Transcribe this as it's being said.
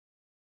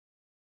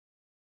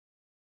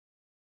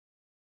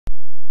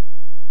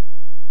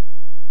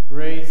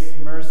Grace,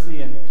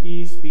 mercy, and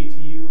peace be to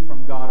you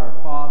from God our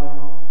Father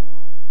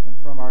and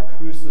from our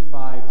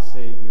crucified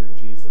Savior,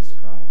 Jesus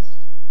Christ.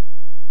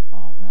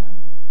 Amen.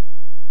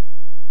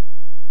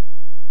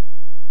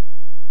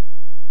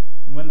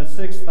 And when the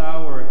 6th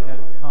hour had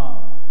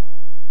come,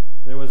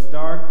 there was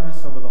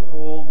darkness over the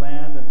whole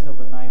land until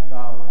the 9th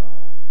hour.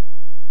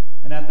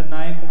 And at the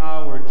 9th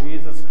hour,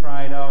 Jesus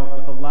cried out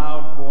with a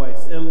loud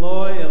voice,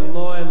 Eloi,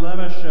 Eloi,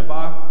 lema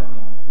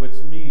sabachthani, which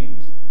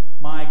means,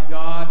 my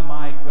God,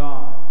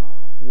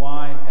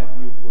 why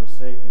have you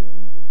forsaken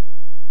me?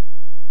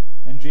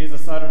 And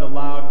Jesus uttered a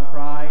loud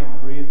cry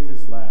and breathed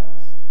his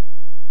last.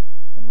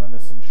 And when the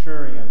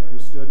centurion who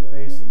stood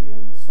facing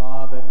him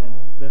saw that in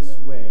this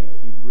way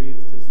he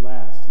breathed his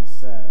last, he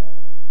said,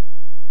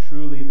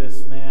 truly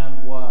this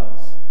man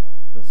was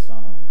the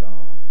Son of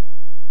God.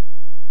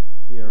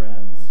 Here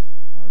ends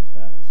our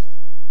text.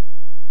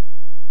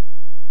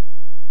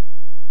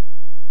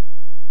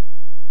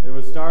 There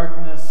was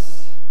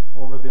darkness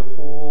over the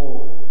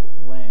whole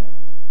land.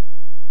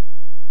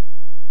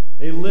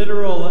 A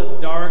literal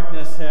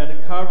darkness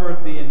had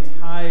covered the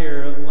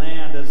entire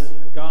land as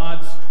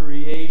God's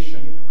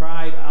creation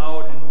cried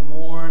out and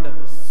mourned at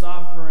the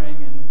suffering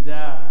and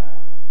death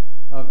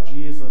of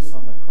Jesus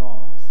on the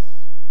cross.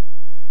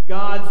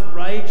 God's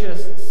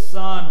righteous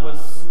Son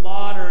was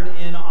slaughtered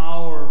in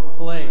our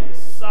place,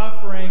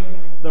 suffering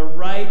the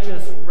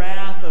righteous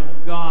wrath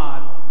of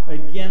God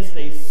against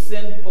a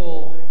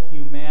sinful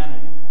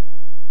humanity.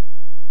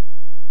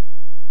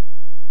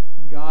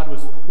 God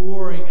was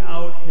pouring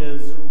out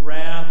his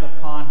wrath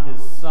upon his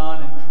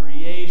Son, and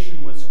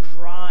creation was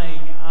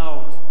crying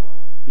out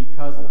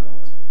because of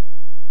it.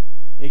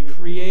 A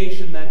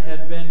creation that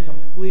had been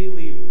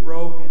completely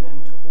broken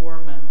and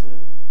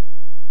tormented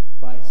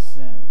by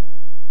sin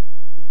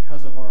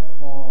because of our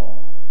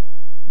fall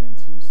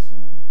into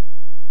sin.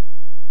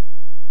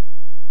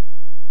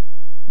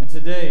 And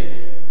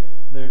today,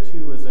 there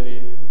too is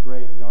a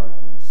great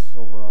darkness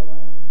over our land.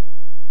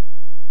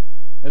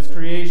 As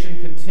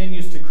creation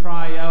continues to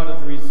cry out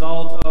as a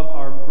result of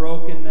our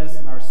brokenness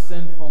and our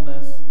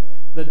sinfulness,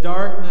 the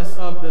darkness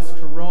of this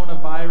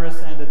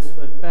coronavirus and its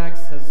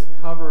effects has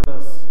covered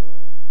us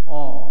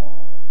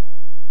all.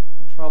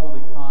 A troubled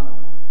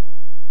economy,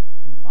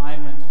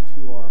 confinement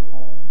to our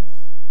homes,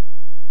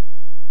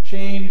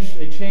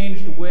 a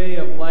changed way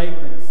of life,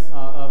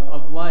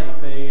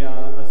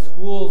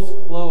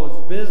 schools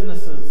closed,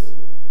 businesses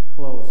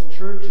closed,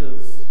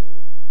 churches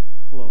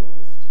closed.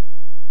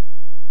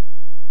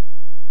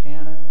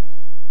 Panic,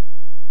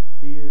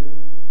 fear,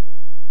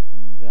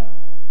 and death.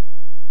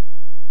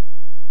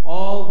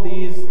 All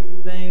these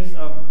things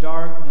of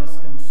darkness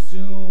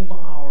consume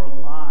our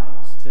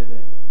lives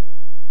today.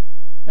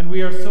 And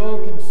we are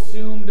so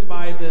consumed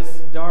by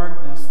this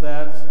darkness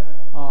that's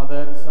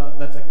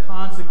a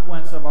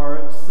consequence of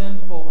our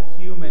sinful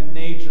human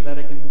nature, that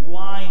it can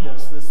blind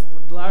us. This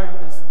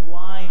darkness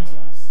blinds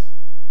us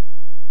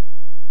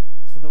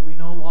so that we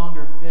no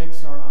longer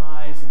fix our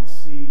eyes and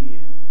see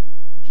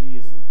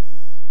Jesus.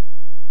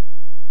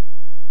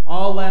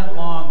 All Lent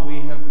long,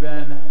 we have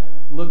been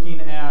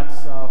looking at,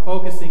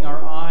 focusing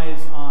our eyes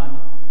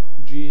on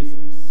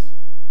Jesus.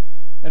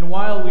 And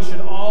while we should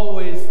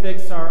always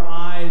fix our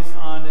eyes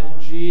on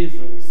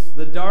Jesus,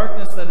 the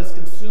darkness that is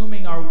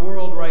consuming our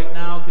world right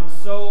now can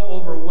so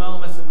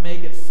overwhelm us and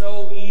make it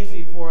so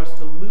easy for us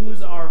to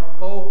lose our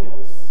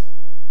focus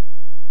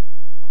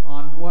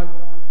on what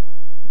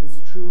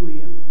is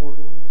truly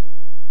important.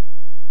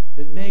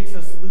 It makes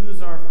us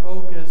lose our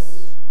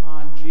focus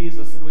on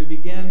Jesus, and we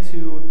begin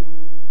to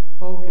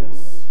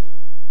focus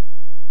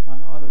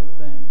on other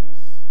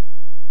things.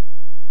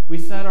 We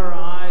set our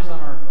eyes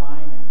on our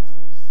finances.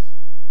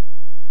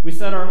 We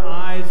set our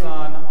eyes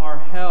on our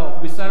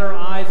health. We set our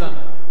eyes on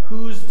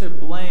who's to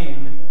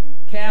blame,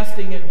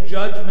 casting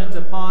judgment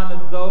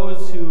upon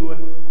those who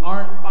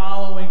aren't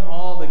following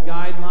all the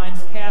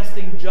guidelines,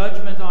 casting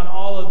judgment on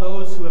all of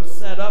those who have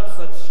set up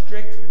such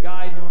strict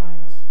guidelines.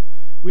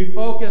 We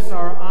focus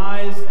our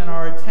eyes and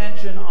our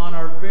attention on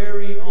our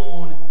very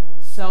own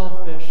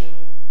selfish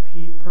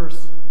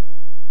person.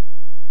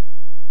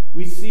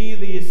 We see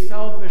the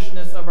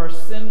selfishness of our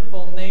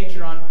sinful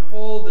nature on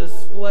full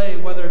display,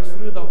 whether it's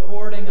through the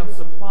hoarding of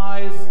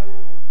supplies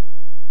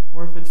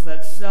or if it's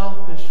that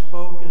selfish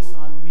focus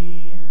on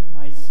me,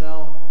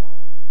 myself,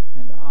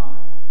 and I,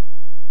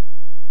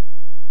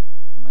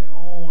 on my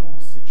own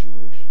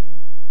situation,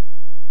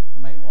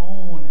 on my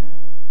own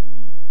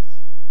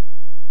needs,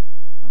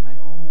 on my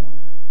own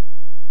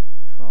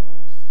troubles.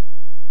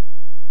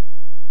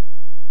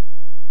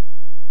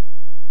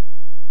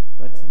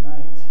 But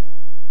tonight,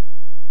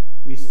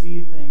 we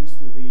see things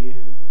through the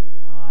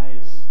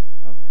eyes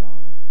of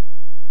God.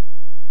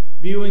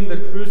 Viewing the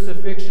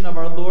crucifixion of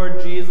our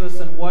Lord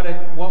Jesus and what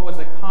was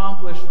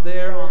accomplished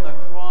there on the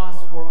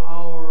cross for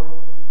our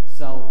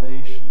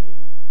salvation.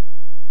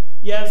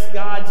 Yes,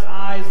 God's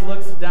eyes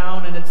looks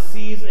down and it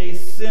sees a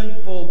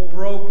sinful,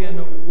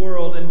 broken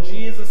world, and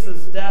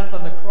Jesus' death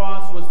on the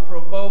cross was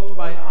provoked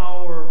by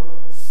our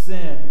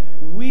sin.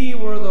 We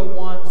were the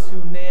ones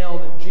who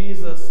nailed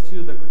Jesus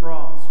to the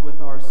cross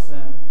with our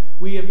sin.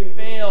 We have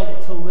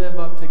failed to live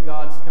up to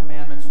God's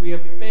commandments. We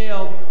have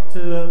failed to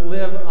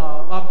live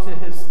up to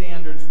his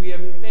standards. We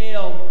have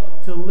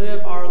failed to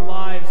live our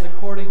lives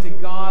according to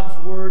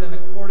God's word and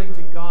according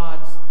to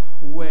God's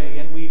way.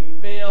 And we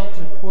fail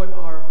to put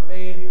our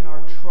faith and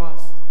our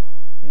trust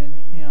in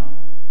him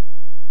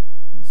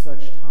in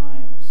such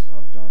times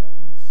of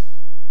darkness.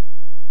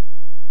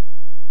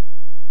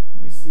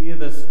 We see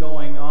this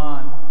going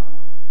on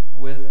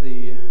with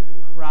the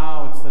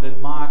crowds that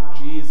had mocked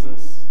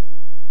Jesus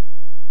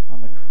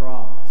on the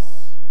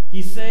cross.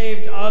 He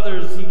saved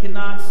others, he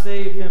cannot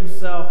save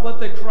himself. Let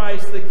the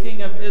Christ, the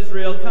King of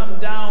Israel, come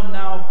down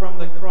now from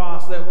the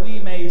cross that we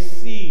may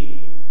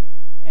see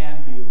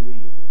and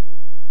believe.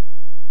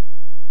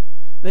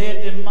 They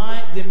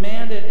had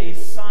demanded a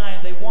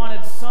sign. They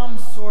wanted some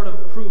sort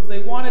of proof. They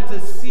wanted to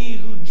see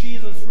who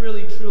Jesus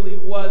really truly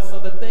was so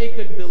that they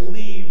could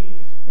believe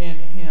in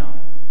him.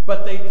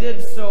 But they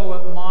did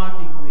so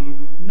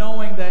mockingly,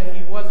 knowing that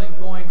he wasn't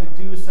going to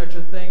do such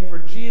a thing, for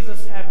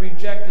Jesus had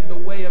rejected the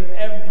way of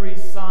every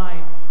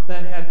sign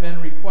that had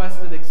been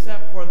requested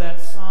except for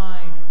that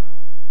sign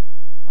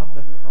of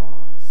the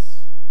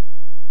cross.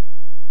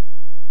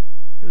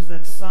 It was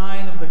that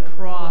sign of the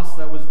cross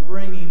that was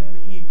bringing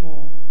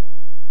people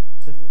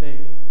to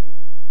faith.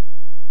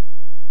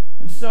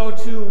 And so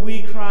too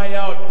we cry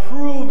out,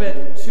 prove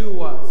it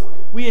to us.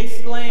 We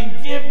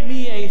exclaim, give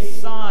me a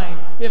sign.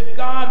 If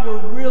God were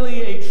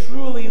really a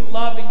truly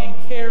loving and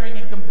caring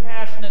and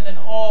compassionate and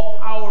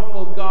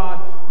all-powerful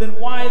God, then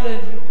why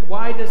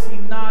does he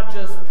not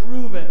just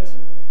prove it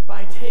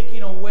by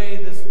taking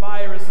away this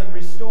virus and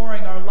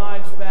restoring our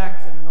lives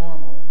back to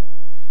normal?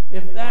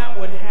 If that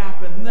would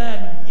happen,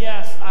 then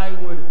yes, I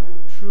would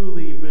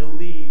truly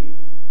believe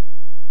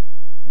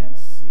and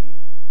see.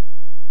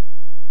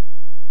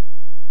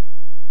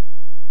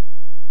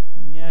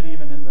 And yet,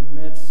 even in the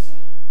midst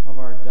of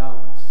our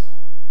doubts,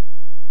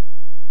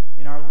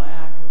 in our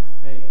lack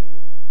of faith,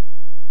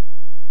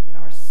 in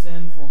our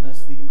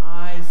sinfulness, the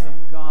eyes of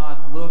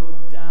God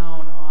look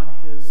down on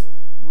his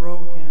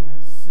broken,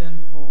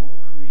 sinful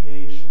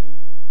creation.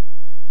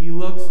 He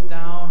looks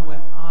down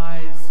with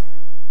eyes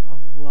of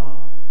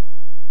love.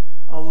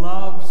 A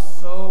love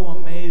so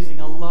amazing,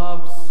 a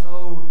love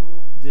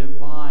so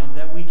divine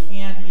that we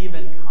can't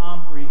even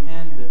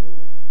comprehend it.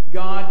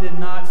 God did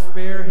not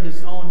spare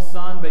his own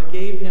Son, but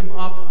gave him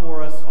up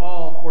for us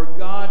all. For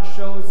God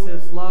shows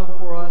his love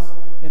for us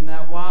in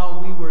that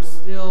while we were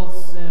still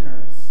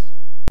sinners,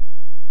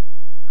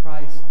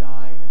 Christ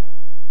died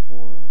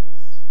for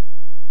us.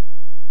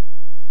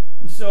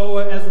 And so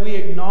as we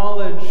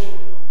acknowledge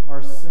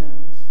our sins,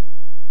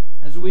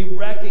 as we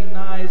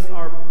recognize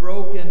our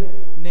broken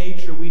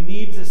nature, we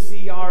need to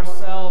see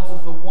ourselves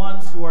as the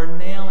ones who are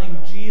nailing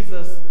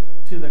Jesus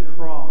to the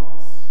cross.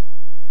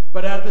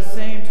 But at the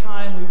same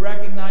time, we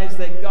recognize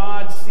that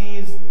God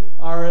sees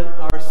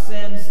our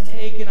sins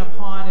taken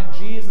upon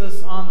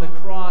Jesus on the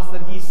cross,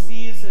 that he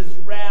sees his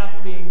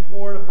wrath being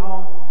poured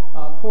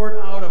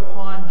out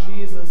upon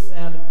Jesus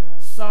and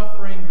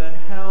suffering the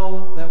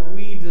hell that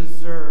we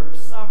deserve,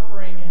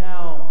 suffering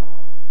hell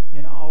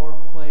in our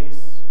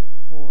place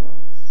for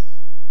us.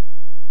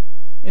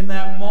 In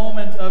that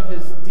moment of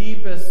his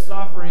deepest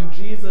suffering,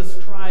 Jesus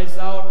cries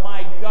out,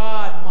 my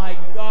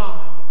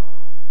God,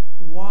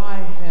 why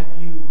have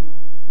you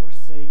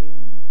forsaken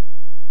me?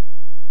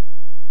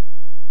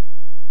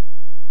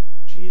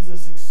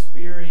 Jesus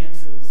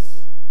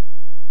experiences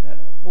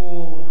that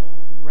full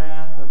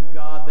wrath of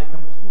God, that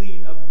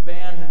complete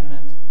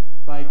abandonment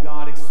by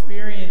God,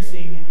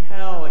 experiencing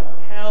hell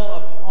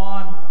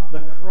upon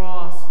the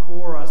cross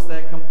for us,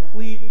 that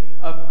complete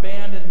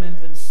abandonment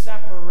and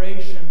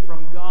separation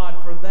from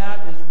God. For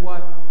that is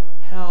what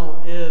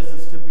hell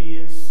is to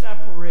be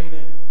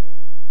separated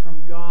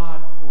from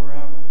God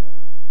forever.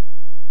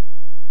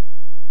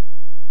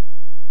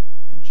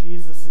 And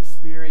Jesus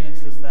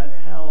experiences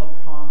that hell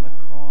upon the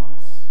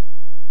cross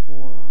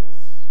for us.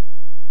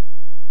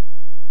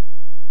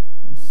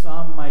 And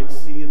some might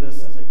see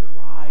this as a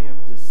cry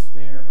of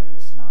despair, but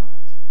it's not.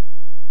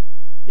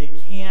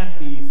 It can't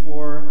be,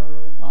 for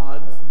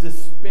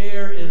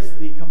despair is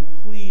the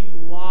complete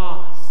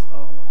loss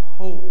of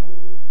hope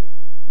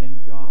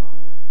in God.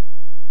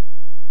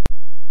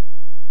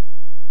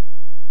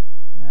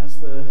 As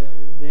the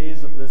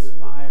days of this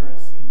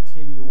virus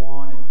continue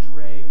on and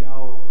drag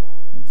out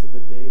into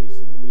the days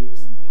and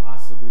weeks and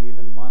possibly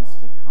even months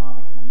to come,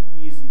 it can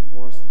be easy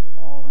for us to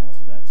fall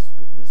into that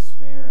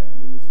despair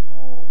and lose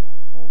all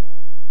hope.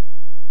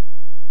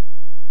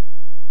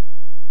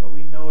 But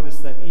we notice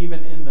that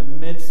even in the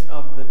midst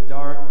of the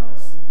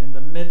darkness, in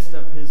the midst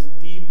of his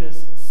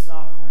deepest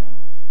suffering,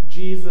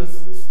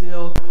 Jesus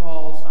still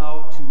calls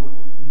out to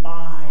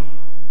my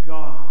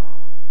God.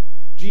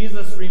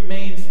 Jesus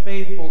remains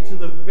faithful to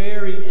the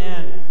very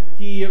end.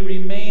 He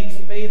remains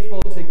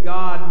faithful to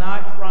God,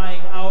 not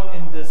crying out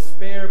in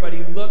despair, but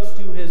he looks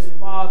to his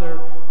Father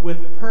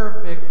with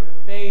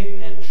perfect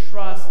faith and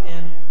trust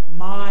in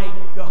my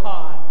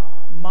God,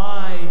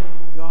 my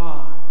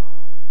God.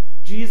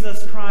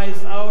 Jesus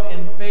cries out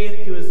in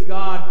faith to his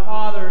God,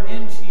 Father,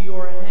 into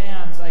your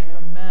hands I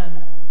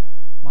commend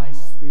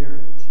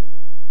spirit.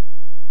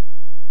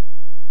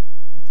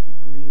 And he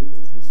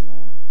breathed his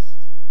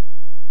last.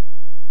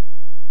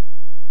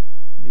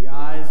 The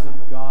eyes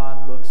of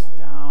God looks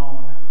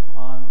down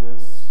on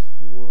this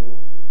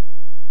world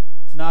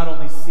to not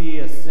only see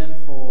a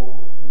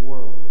sinful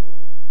world,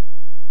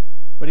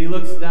 but he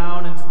looks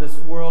down into this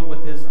world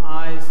with his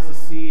eyes to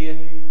see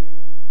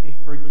a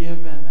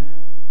forgiven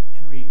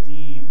and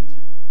redeemed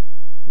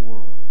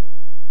world.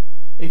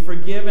 A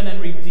forgiven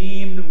and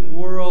redeemed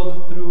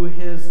world through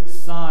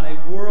his Son.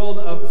 A world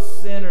of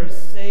sinners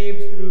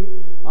saved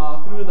through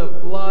the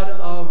blood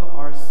of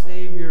our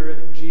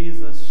Savior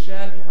Jesus,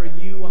 shed for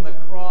you on the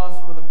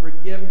cross for the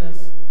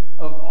forgiveness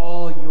of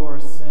all your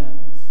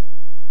sins.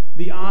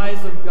 The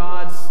eyes of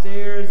God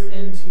stares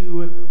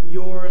into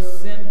your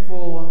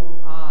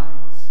sinful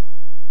eyes,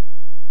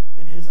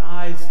 and his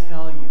eyes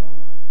tell you,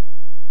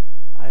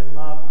 I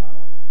love you.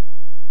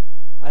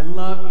 I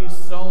love you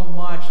so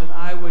much that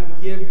I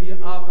would give you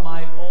up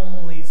my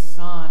only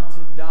Son to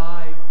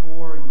die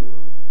for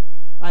you.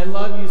 I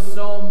love you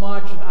so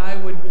much that I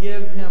would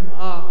give him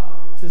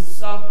up to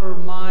suffer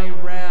my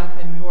wrath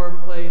in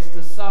your place,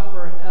 to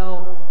suffer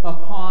hell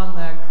upon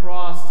that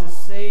cross, to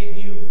save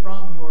you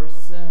from your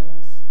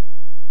sins,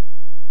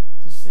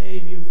 to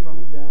save you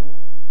from death,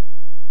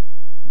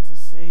 and to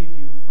save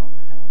you from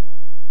hell.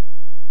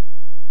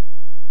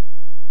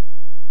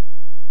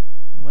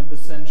 And when the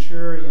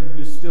centurion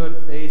who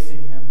stood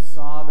facing him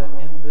saw that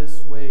in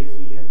this way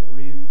he had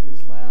breathed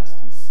his last,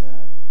 he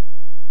said,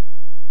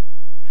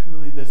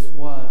 truly this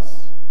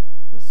was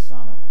the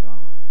Son of God.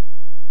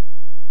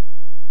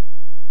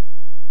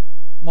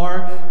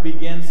 Mark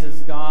begins his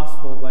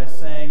gospel by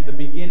saying the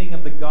beginning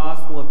of the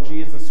gospel of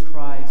Jesus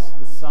Christ,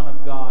 the Son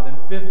of God. And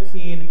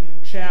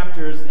 15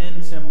 chapters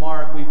into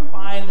Mark, we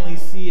finally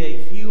see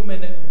a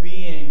human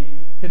being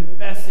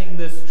confessing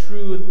this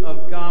truth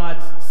of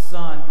God's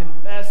Son,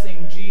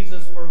 confessing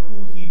Jesus for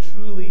who he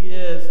truly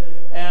is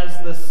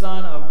as the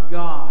Son of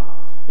God.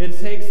 It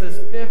takes us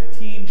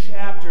 15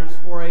 chapters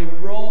for a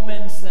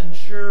Roman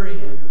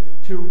centurion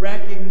to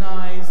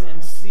recognize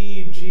and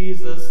see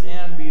Jesus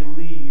and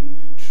believe.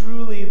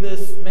 Truly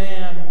this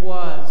man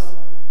was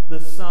the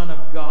Son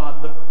of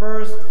God, the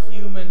first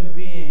human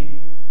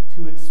being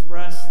to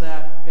express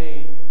that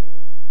faith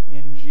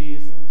in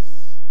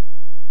Jesus.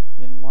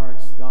 In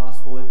Mark's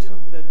gospel, it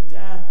took the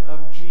death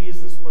of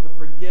Jesus for the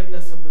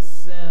forgiveness of the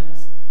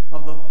sins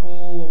of the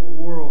whole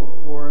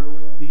world,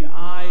 for the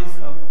eyes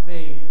of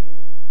faith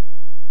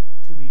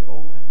to be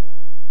opened.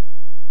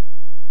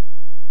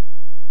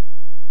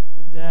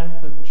 The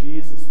death of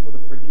Jesus for the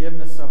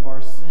forgiveness of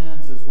our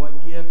sins is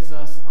what gives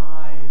us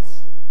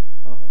eyes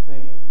of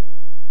faith,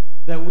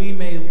 that we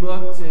may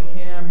look to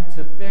him,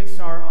 to fix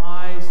our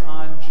eyes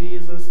on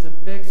Jesus, to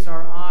fix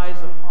our eyes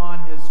upon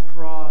his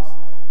cross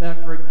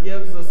that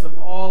forgives us of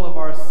all of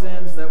our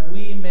sins, that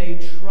we may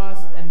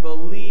trust and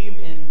believe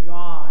in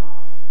God,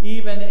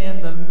 even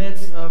in the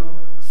midst of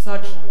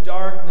such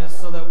darkness,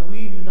 so that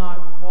we do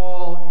not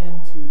fall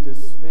into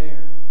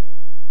despair,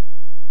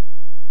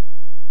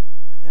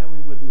 but that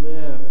we would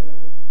live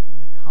in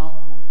the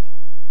comfort,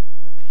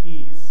 the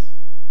peace,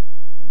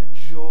 and the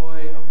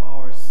joy of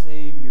our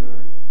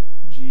Savior,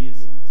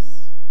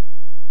 Jesus,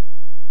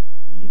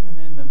 even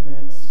in the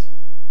midst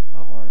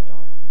of our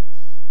darkness.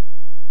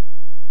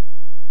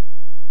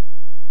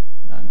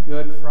 On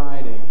Good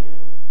Friday,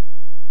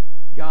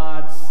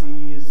 God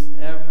sees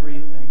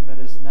everything that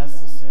is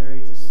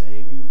necessary to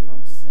save you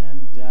from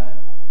sin, death,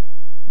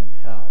 and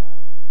hell.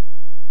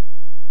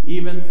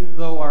 Even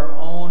though our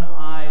own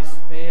eyes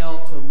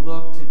fail to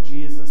look to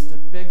Jesus, to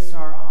fix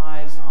our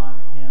eyes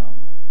on him,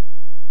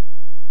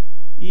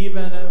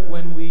 even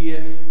when we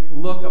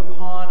look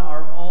upon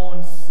our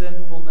own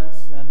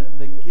sinfulness and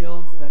the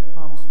guilt that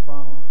comes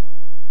from it,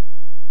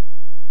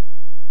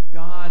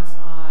 God's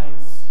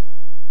eyes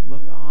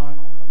look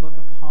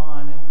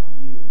upon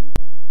you.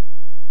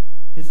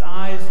 His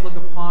eyes look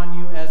upon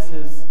you as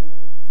his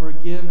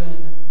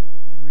forgiven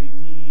and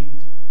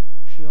redeemed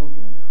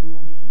children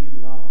whom he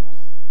loves.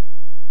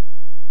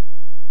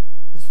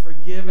 His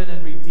forgiven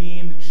and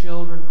redeemed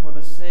children for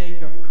the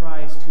sake of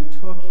Christ, who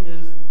took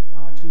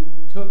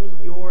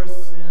your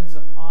sins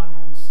upon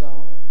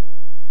himself,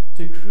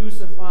 to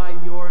crucify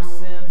your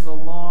sins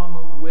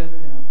along with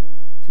him,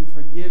 to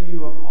forgive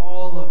you of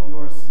all of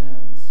your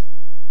sins,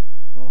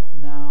 both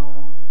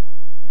now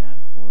and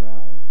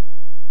forever.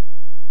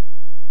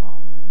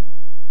 Amen.